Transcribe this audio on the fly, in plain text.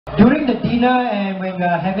During the dinner and when we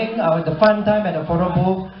are having the fun time at the photo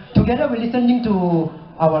booth, together we're listening to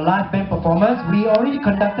our live band performance. We already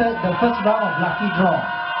conducted the first round of lucky draw.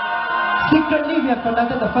 Secretly, we have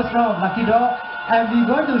conducted the first round of lucky draw, and we're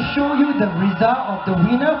going to show you the result of the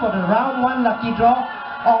winner for the round 1 lucky draw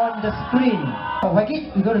on the screen.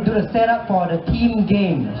 We're going to do the setup for the team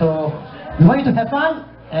game. So we want you to have fun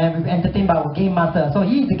and we're entertained by our game master. So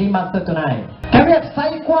he is the game master tonight. Can we have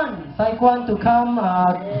Sai Kwan to come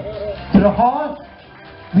to the hall?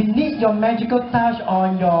 We need your magical touch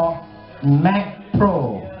on your Mac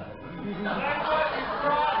Pro.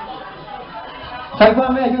 Sai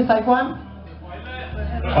Kwan, where are you, Sai Kwan?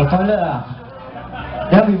 Oh, toilet.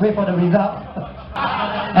 Then we wait for the result.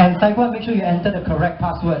 And Sai Kwan, make sure you enter the correct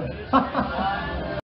password.